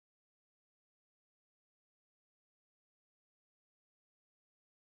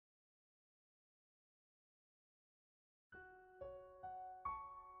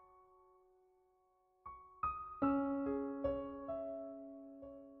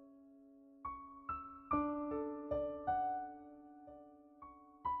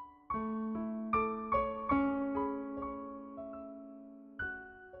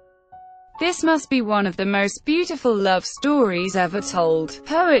This must be one of the most beautiful love stories ever told.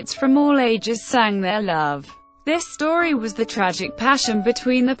 Poets from all ages sang their love. This story was the tragic passion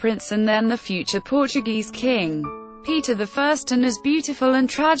between the prince and then the future Portuguese king, Peter I, and his beautiful and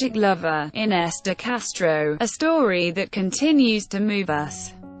tragic lover, Inês de Castro. A story that continues to move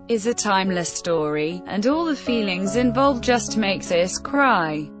us. Is a timeless story, and all the feelings involved just makes us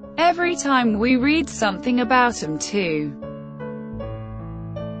cry every time we read something about them too.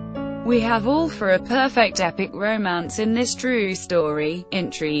 We have all for a perfect epic romance in this true story: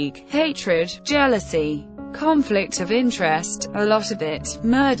 intrigue, hatred, jealousy, conflict of interest, a lot of it,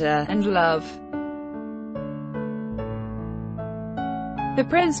 murder, and love. The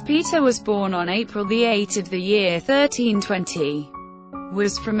Prince Peter was born on April the 8th of the year 1320.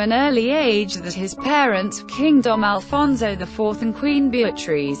 Was from an early age that his parents, King Dom Alfonso IV and Queen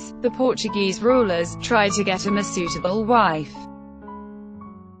Beatriz, the Portuguese rulers, tried to get him a suitable wife.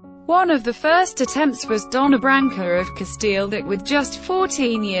 One of the first attempts was Dona Branca of Castile, that with just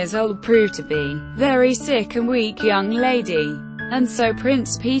 14 years old proved to be very sick and weak young lady, and so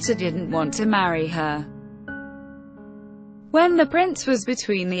Prince Peter didn't want to marry her. When the prince was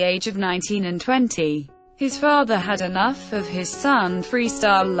between the age of 19 and 20, his father had enough of his son's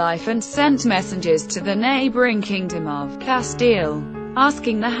freestyle life and sent messengers to the neighboring kingdom of Castile,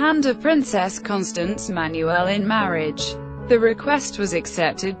 asking the hand of Princess Constance Manuel in marriage. The request was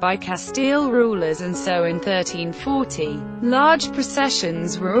accepted by Castile rulers, and so in 1340, large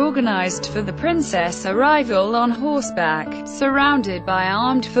processions were organized for the princess' arrival on horseback, surrounded by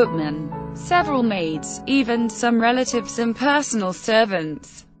armed footmen, several maids, even some relatives and personal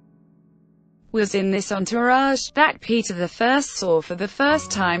servants. Was in this entourage that Peter I saw for the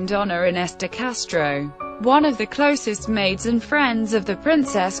first time Dona Inês de Castro, one of the closest maids and friends of the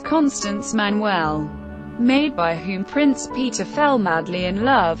Princess Constance Manuel, maid by whom Prince Peter fell madly in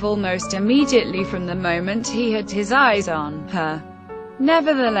love almost immediately from the moment he had his eyes on her.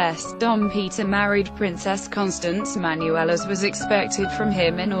 Nevertheless, Dom Peter married Princess Constance Manuel as was expected from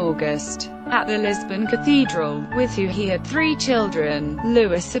him in August, at the Lisbon Cathedral, with who he had 3 children: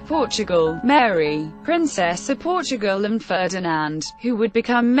 Louis of Portugal, Mary, Princess of Portugal, and Ferdinand, who would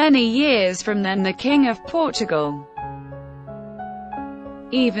become many years from then the King of Portugal.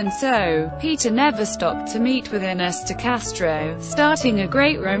 Even so, Peter never stopped to meet with Inês de Castro, starting a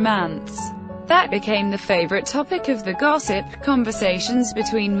great romance that became the favorite topic of the gossip conversations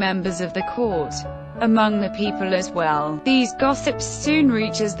between members of the court, among the people as well. These gossips soon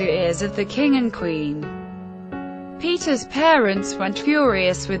reaches the ears of the king and queen. Peter's parents went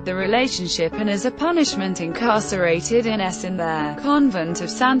furious with the relationship and as a punishment incarcerated Inês in their convent of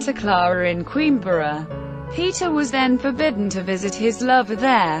Santa Clara in Coimbra. Peter was then forbidden to visit his lover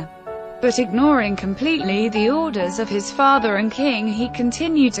there. But ignoring completely the orders of his father and king, he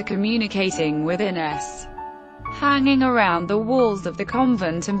continued to communicating with Inês, hanging around the walls of the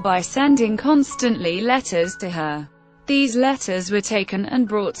convent and by sending constantly letters to her. These letters were taken and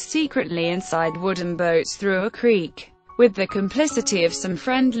brought secretly inside wooden boats through a creek, with the complicity of some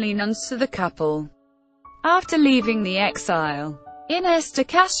friendly nuns to the couple. After leaving the exile, Inês de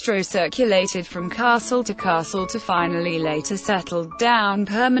Castro circulated from castle to finally later settled down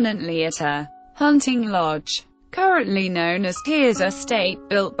permanently at her hunting lodge, currently known as Pear's Estate,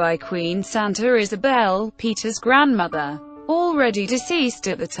 built by Queen Santa Isabel, Peter's grandmother, already deceased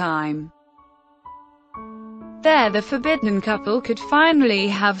at the time. There the forbidden couple could finally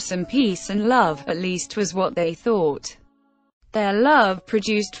have some peace and love, at least was what they thought. Their love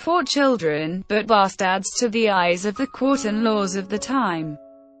produced 4 children, but bastards to the eyes of the court and laws of the time.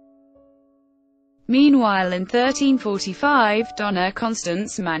 Meanwhile in 1345, Dona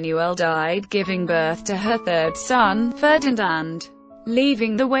Constance Manuel died, giving birth to her 3rd son, Ferdinand,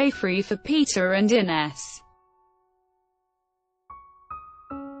 leaving the way free for Peter and Inês.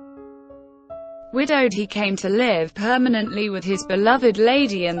 Widowed, he came to live permanently with his beloved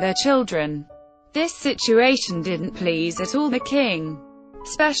lady and their children. This situation didn't please at all the king,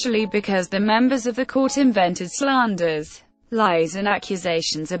 especially because the members of the court invented slanders, lies and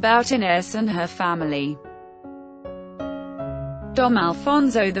accusations about Inês and her family. Dom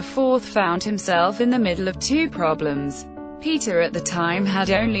Alfonso IV found himself in the middle of 2 problems. Peter at the time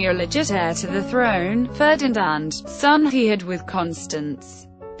had only a legit heir to the throne, Ferdinand, son he had with Constance.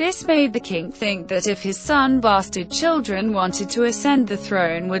 This made the king think that if his son bastard children wanted to ascend the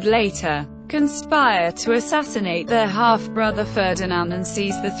throne, would later conspire to assassinate their half-brother Ferdinand and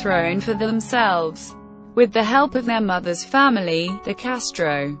seize the throne for themselves, with the help of their mother's family, the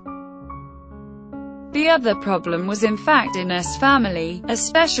Castro. The other problem was in fact Inês' family,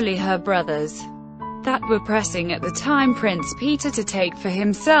 especially her brothers. that were pressing at the time Prince Peter to take for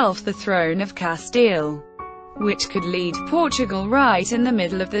himself the throne of Castile, which could lead Portugal right in the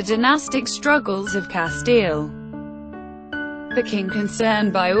middle of the dynastic struggles of Castile. The king,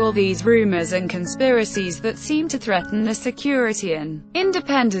 concerned by all these rumors and conspiracies that seemed to threaten the security and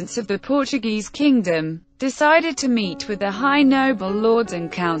independence of the Portuguese kingdom, decided to meet with the high noble lords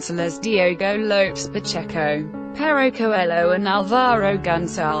and councillors Diogo Lopes Pacheco, Pero Coelho and Alvaro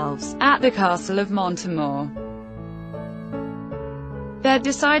Gonçalves, at the castle of Montemor. They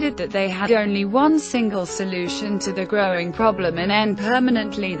decided that they had only one single solution to the growing problem and end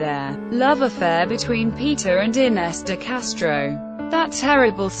permanently their love affair between Peter and Inês de Castro. That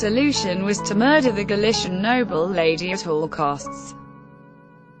terrible solution was to murder the Galician noble lady at all costs.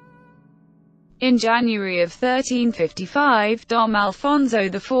 In January of 1355, Dom Alfonso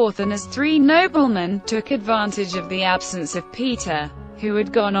IV and his three noblemen took advantage of the absence of Peter, who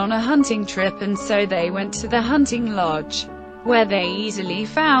had gone on a hunting trip, and so they went to the hunting lodge, where they easily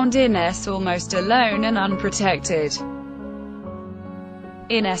found Inês almost alone and unprotected.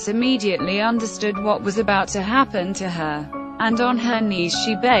 Inês immediately understood what was about to happen to her, and on her knees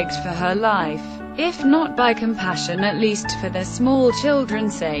she begged for her life, if not by compassion at least for their small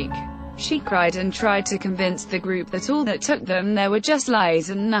children's sake. She cried and tried to convince the group that all that took them there were just lies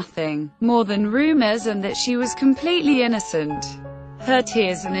and nothing more than rumors, and that she was completely innocent. Her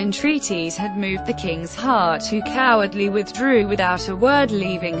tears and entreaties had moved the king's heart, who cowardly withdrew without a word,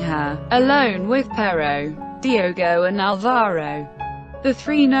 leaving her alone with Pero, Diogo and Alvaro. The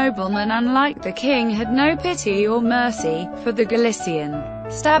three noblemen, unlike the king, had no pity or mercy for the Galician,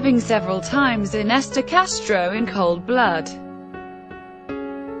 stabbing several times Inês de Castro in cold blood.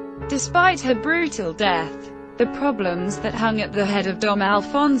 Despite her brutal death, the problems that hung at the head of Dom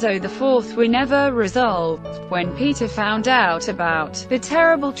Alfonso IV were never resolved. When Peter found out about the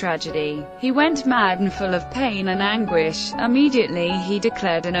terrible tragedy, he went mad and full of pain and anguish. Immediately he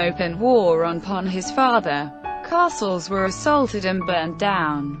declared an open war upon his father. Castles were assaulted and burnt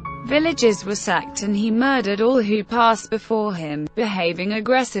down. Villages were sacked, and he murdered all who passed before him, behaving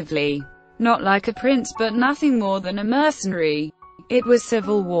aggressively. Not like a prince, but nothing more than a mercenary. It was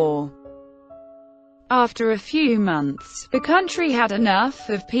civil war. After a few months, the country had enough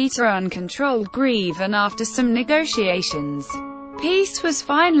of Peter's uncontrolled grief, and after some negotiations, peace was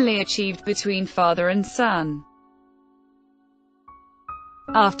finally achieved between father and son.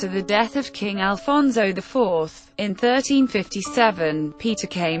 After the death of King Alfonso IV, in 1357, Peter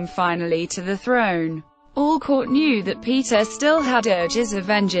came finally to the throne. All court knew that Peter still had urges of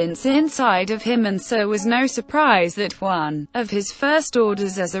vengeance inside of him, and so was no surprise that one of his first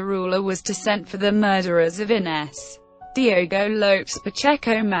orders as a ruler was to send for the murderers of Inês. Diogo Lopes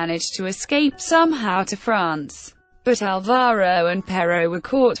Pacheco managed to escape somehow to France, but Alvaro and Pero were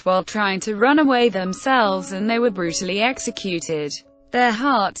caught while trying to run away themselves, and they were brutally executed. Their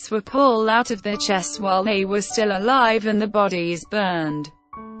hearts were pulled out of their chests while they were still alive, and the bodies burned.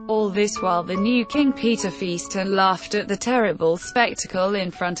 All this while the new King Peter feasted and laughed at the terrible spectacle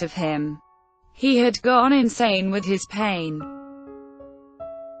in front of him. He had gone insane with his pain.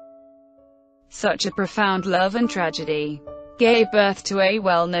 Such a profound love and tragedy gave birth to a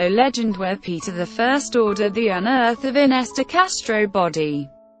well-known legend where Peter I ordered the unearth of Inês de Castro body,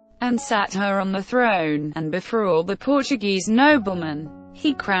 and sat her on the throne, and before all the Portuguese noblemen,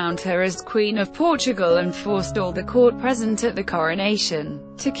 he crowned her as Queen of Portugal and forced all the court present at the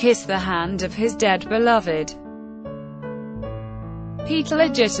coronation to kiss the hand of his dead beloved. Peter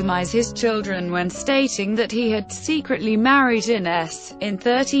legitimized his children when stating that he had secretly married Inês, in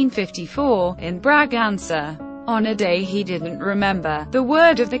 1354, in Bragança, on a day he didn't remember. The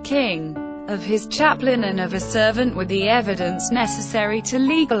word of the king, of his chaplain and of a servant were the evidence necessary to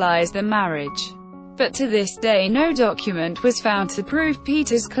legalize the marriage. But to this day no document was found to prove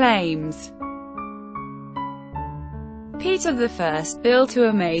Peter's claims. Peter I built an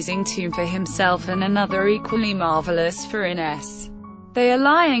amazing tomb for himself and another equally marvelous for Inês. They are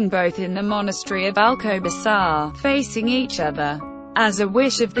lying both in the monastery of Alcobaçar, facing each other, as a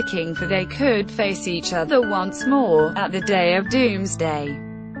wish of the king, for they could face each other once more, at the day of doomsday.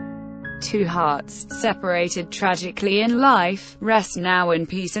 Two hearts, separated tragically in life, rest now in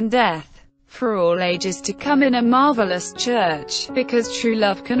peace and death, for all ages to come, in a marvelous church, because true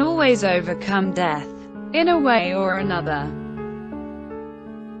love can always overcome death, in a way or another.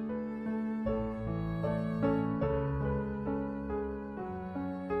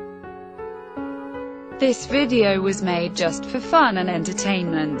 This video was made just for fun and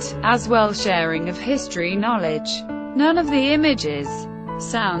entertainment, as well sharing of history knowledge. None of the images,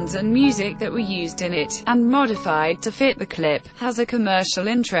 sounds and music that were used in it, and modified to fit the clip, has a commercial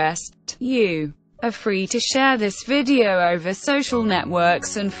interest. You are free to share this video over social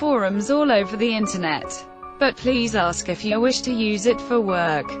networks and forums all over the internet. But please ask if you wish to use it for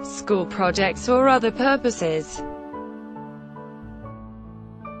work, school projects or other purposes.